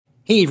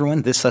Hey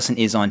everyone, this lesson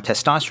is on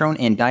testosterone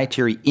and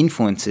dietary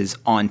influences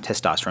on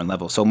testosterone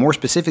levels. So more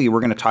specifically,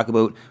 we're going to talk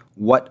about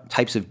what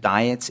types of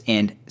diets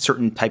and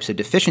certain types of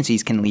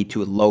deficiencies can lead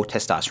to a low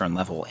testosterone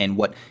level and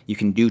what you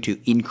can do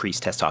to increase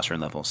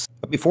testosterone levels.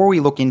 But before we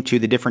look into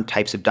the different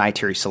types of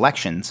dietary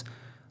selections,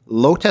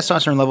 low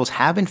testosterone levels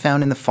have been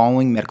found in the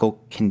following medical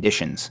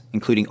conditions,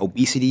 including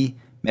obesity,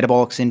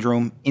 metabolic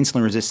syndrome,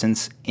 insulin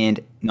resistance, and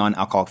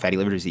non-alcoholic fatty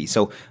liver disease.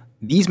 So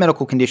these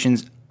medical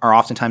conditions are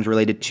oftentimes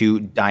related to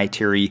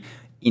dietary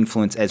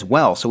influence as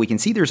well. So we can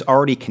see there's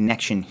already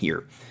connection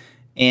here.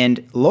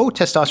 And low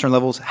testosterone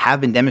levels have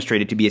been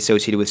demonstrated to be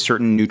associated with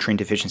certain nutrient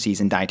deficiencies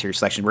in dietary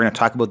selection. We're going to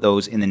talk about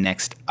those in the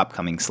next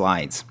upcoming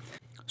slides.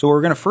 So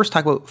we're going to first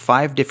talk about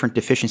 5 different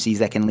deficiencies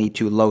that can lead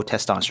to low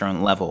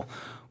testosterone level.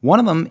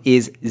 One of them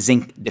is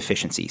zinc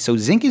deficiency. So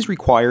zinc is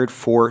required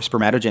for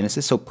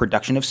spermatogenesis, so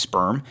production of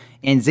sperm,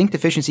 and zinc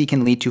deficiency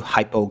can lead to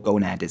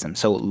hypogonadism,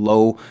 so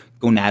low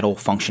gonadal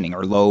functioning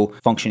or low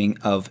functioning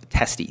of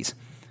testes.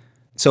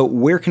 So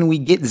where can we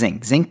get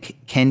zinc? Zinc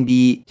can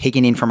be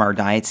taken in from our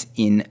diets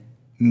in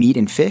meat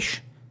and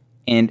fish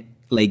and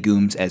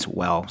legumes as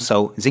well.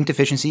 So zinc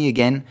deficiency,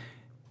 again,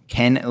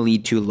 can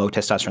lead to low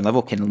testosterone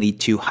level, can lead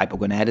to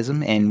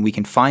hypogonadism, and we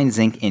can find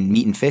zinc in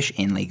meat and fish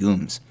and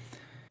legumes.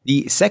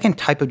 The second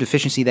type of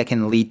deficiency that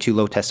can lead to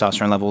low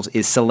testosterone levels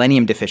is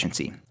selenium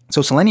deficiency.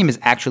 So selenium is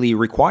actually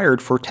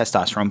required for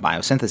testosterone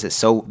biosynthesis,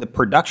 so the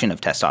production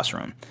of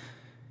testosterone.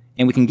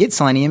 And we can get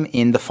selenium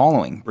in the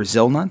following: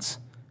 Brazil nuts,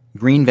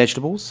 green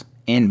vegetables,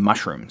 and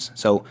mushrooms.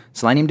 So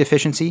selenium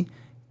deficiency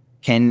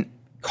can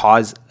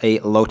cause a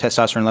low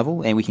testosterone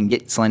level, and we can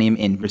get selenium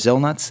in Brazil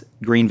nuts,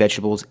 green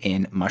vegetables,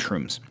 and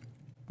mushrooms.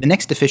 The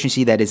next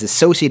deficiency that is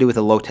associated with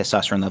a low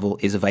testosterone level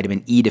is a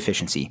vitamin E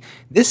deficiency.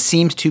 This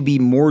seems to be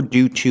more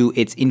due to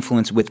its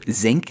influence with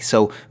zinc.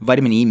 So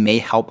vitamin E may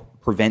help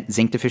prevent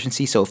zinc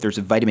deficiency. So if there's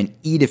a vitamin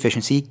E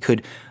deficiency,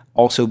 could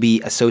also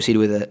be associated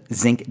with a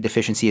zinc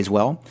deficiency as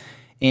well.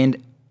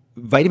 And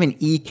vitamin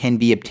E can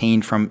be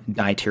obtained from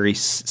dietary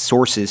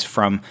sources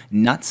from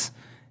nuts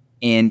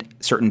and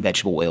certain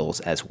vegetable oils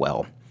as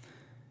well.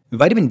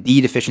 Vitamin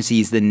D deficiency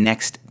is the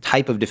next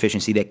type of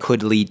deficiency that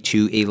could lead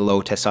to a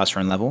low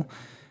testosterone level.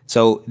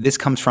 So this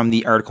comes from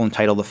the article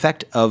entitled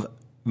Effect of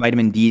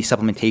Vitamin D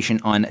Supplementation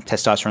on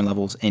Testosterone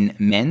Levels in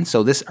Men.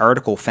 So this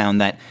article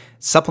found that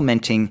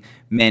supplementing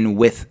men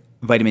with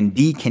vitamin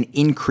D can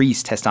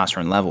increase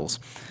testosterone levels.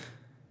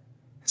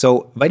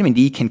 So vitamin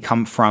D can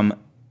come from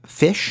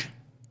fish,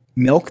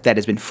 milk that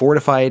has been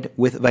fortified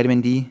with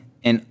vitamin D,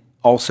 and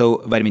also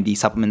vitamin D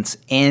supplements,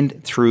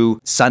 and through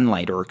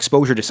sunlight or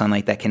exposure to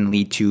sunlight that can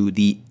lead to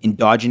the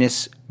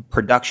endogenous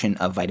production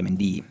of vitamin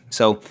D.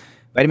 So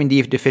vitamin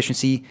D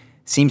deficiency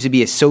seems to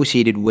be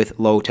associated with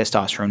low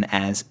testosterone,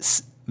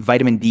 as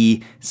vitamin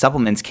D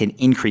supplements can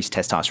increase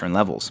testosterone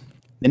levels.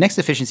 The next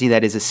deficiency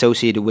that is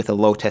associated with a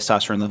low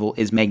testosterone level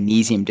is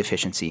magnesium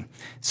deficiency.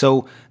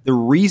 So the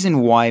reason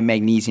why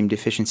magnesium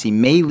deficiency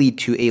may lead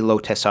to a low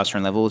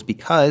testosterone level is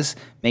because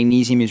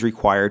magnesium is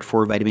required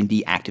for vitamin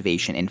D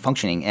activation and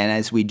functioning. And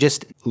as we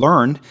just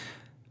learned,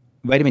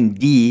 vitamin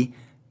D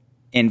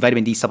and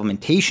vitamin D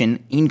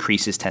supplementation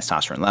increases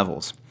testosterone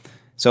levels.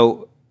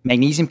 So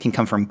magnesium can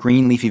come from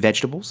green leafy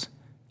vegetables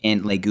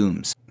and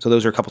legumes. So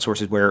those are a couple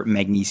sources where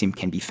magnesium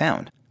can be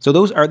found. So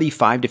those are the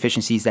 5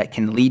 deficiencies that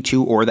can lead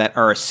to or that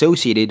are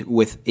associated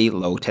with a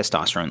low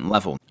testosterone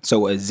level.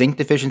 So a zinc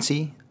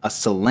deficiency, a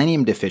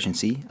selenium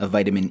deficiency, a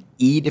vitamin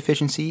E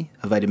deficiency,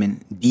 a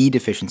vitamin D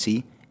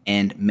deficiency,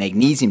 and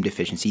magnesium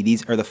deficiency.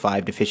 These are the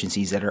 5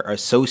 deficiencies that are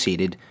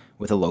associated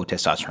with a low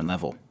testosterone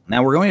level.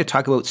 Now we're going to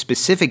talk about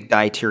specific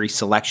dietary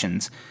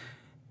selections.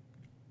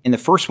 And the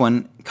first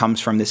one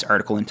comes from this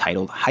article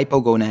entitled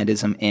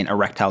Hypogonadism and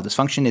Erectile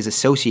Dysfunction is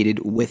Associated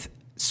with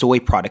Soy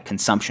Product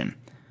Consumption.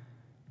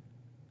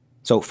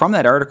 So from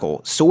that article,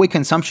 soy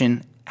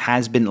consumption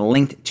has been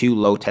linked to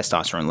low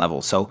testosterone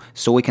levels. So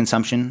soy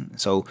consumption,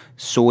 so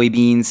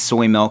soybeans,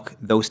 soy milk,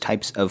 those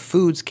types of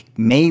foods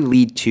may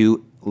lead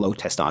to low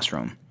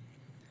testosterone.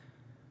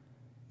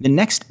 The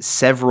next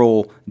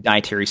several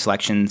dietary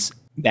selections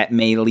that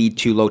may lead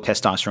to low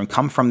testosterone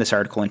come from this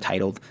article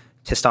entitled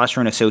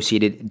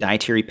Testosterone-Associated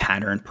Dietary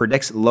Pattern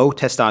Predicts Low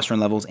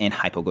Testosterone Levels and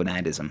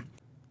Hypogonadism.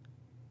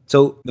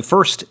 So the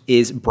first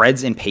is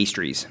breads and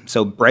pastries.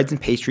 So breads and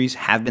pastries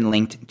have been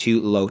linked to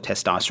low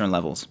testosterone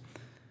levels.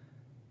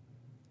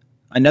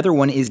 Another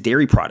one is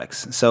dairy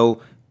products.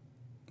 So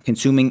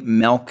consuming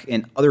milk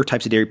and other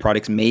types of dairy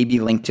products may be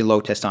linked to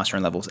low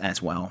testosterone levels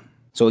as well.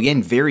 So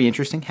again, very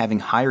interesting. Having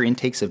higher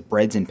intakes of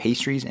breads and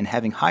pastries and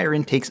having higher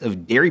intakes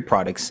of dairy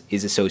products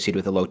is associated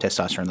with a low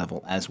testosterone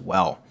level as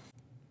well.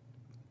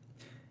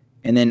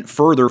 And then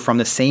further from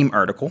the same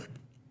article,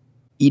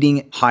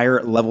 eating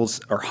higher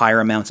levels or higher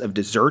amounts of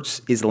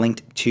desserts is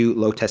linked to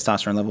low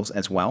testosterone levels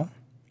as well.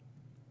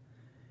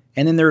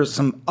 And then there's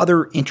some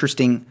other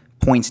interesting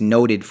points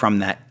noted from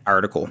that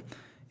article.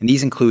 And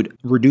these include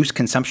reduced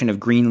consumption of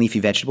green leafy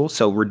vegetables.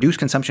 So reduced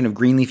consumption of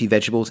green leafy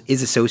vegetables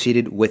is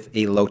associated with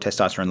a low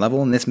testosterone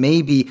level. And this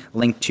may be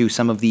linked to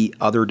some of the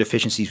other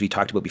deficiencies we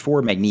talked about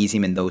before,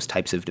 magnesium and those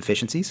types of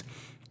deficiencies.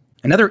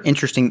 Another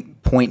interesting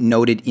point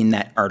noted in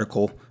that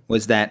article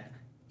was that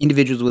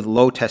individuals with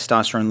low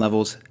testosterone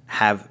levels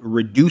have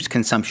reduced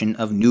consumption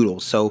of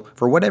noodles. So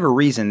for whatever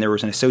reason, there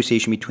was an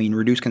association between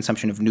reduced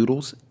consumption of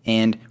noodles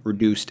and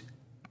reduced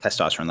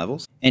testosterone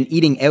levels. And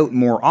eating out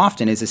more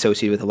often is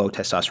associated with a low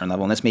testosterone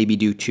level, and this may be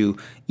due to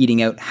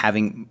eating out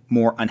having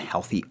more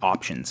unhealthy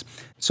options.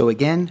 So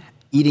again,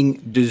 eating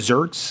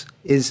desserts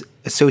is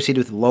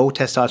associated with low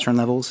testosterone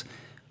levels,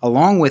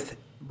 along with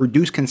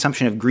reduced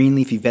consumption of green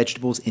leafy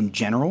vegetables in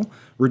general,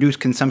 reduced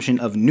consumption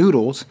of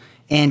noodles,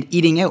 and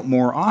eating out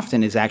more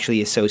often is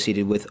actually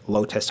associated with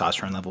low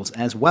testosterone levels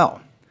as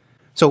well.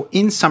 So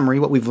in summary,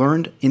 what we've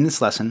learned in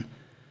this lesson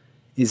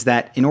is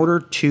that in order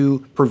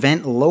to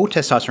prevent low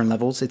testosterone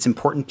levels, it's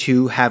important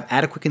to have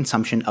adequate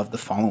consumption of the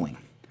following.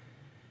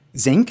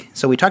 Zinc.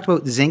 So we talked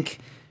about zinc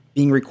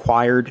being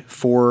required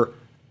for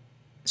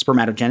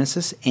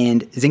spermatogenesis,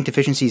 and zinc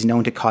deficiency is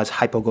known to cause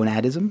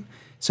hypogonadism.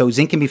 So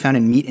zinc can be found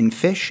in meat and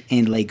fish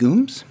and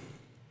legumes.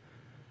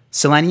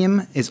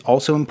 Selenium is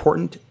also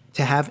important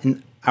to have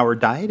in our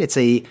diet. It's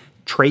a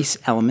trace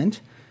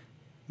element,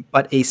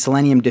 but a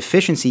selenium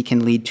deficiency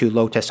can lead to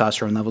low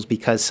testosterone levels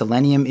because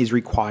selenium is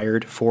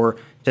required for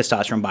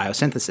testosterone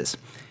biosynthesis.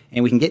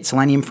 And we can get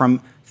selenium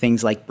from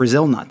things like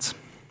Brazil nuts.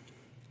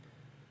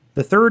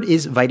 The third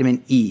is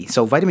vitamin E.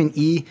 So vitamin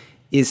E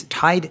is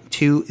tied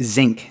to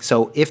zinc.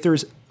 So if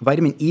there's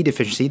vitamin E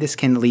deficiency, this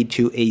can lead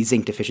to a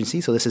zinc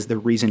deficiency. So this is the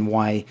reason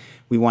why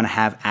we want to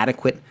have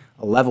adequate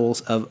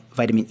levels of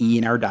vitamin E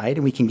in our diet,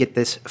 and we can get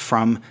this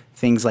from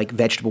things like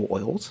vegetable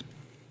oils.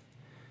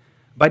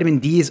 Vitamin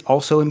D is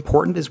also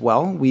important as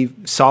well. We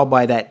saw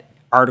by that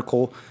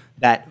article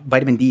that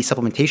vitamin D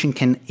supplementation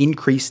can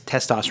increase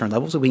testosterone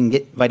levels. So we can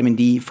get vitamin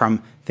D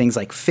from things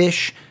like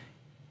fish,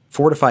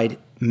 fortified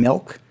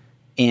milk,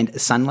 and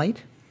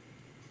sunlight.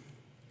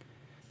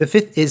 The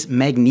fifth is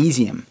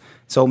magnesium.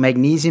 So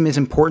magnesium is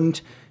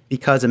important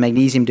because a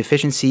magnesium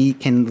deficiency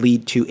can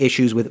lead to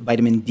issues with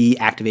vitamin D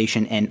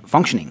activation and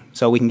functioning.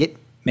 So we can get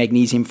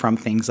magnesium from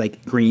things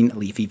like green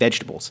leafy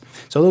vegetables.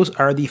 So those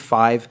are the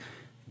 5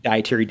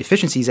 dietary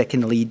deficiencies that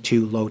can lead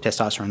to low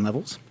testosterone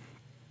levels.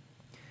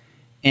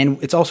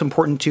 And it's also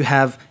important to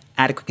have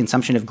adequate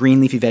consumption of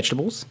green leafy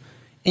vegetables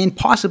and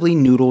possibly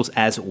noodles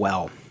as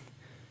well.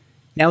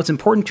 Now it's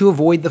important to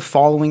avoid the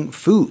following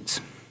foods.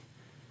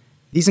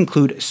 These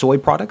include soy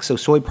products. So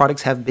soy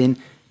products have been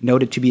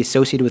noted to be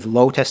associated with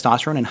low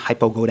testosterone and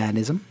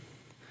hypogonadism.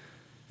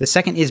 The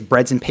second is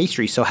breads and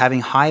pastries. So having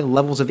high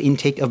levels of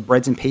intake of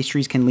breads and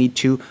pastries can lead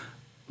to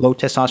low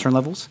testosterone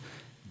levels.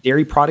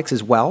 Dairy products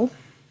as well,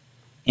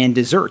 and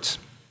desserts.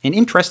 And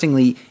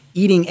interestingly,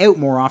 eating out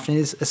more often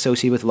is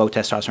associated with low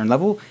testosterone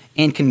level.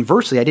 And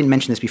conversely, I didn't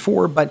mention this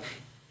before, but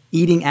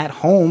eating at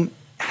home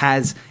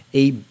has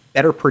a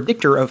better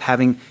predictor of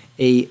having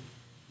a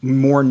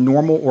more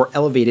normal or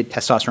elevated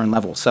testosterone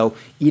levels. So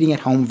eating at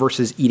home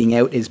versus eating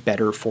out is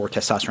better for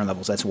testosterone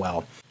levels as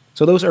well.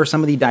 So those are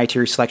some of the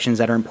dietary selections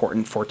that are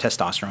important for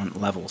testosterone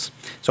levels.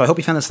 So I hope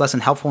you found this lesson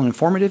helpful and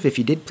informative. If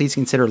you did, please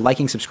consider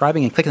liking,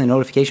 subscribing, and clicking the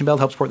notification bell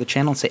to help support the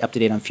channel and stay up to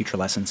date on future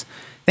lessons.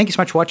 Thank you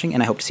so much for watching,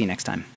 and I hope to see you next time.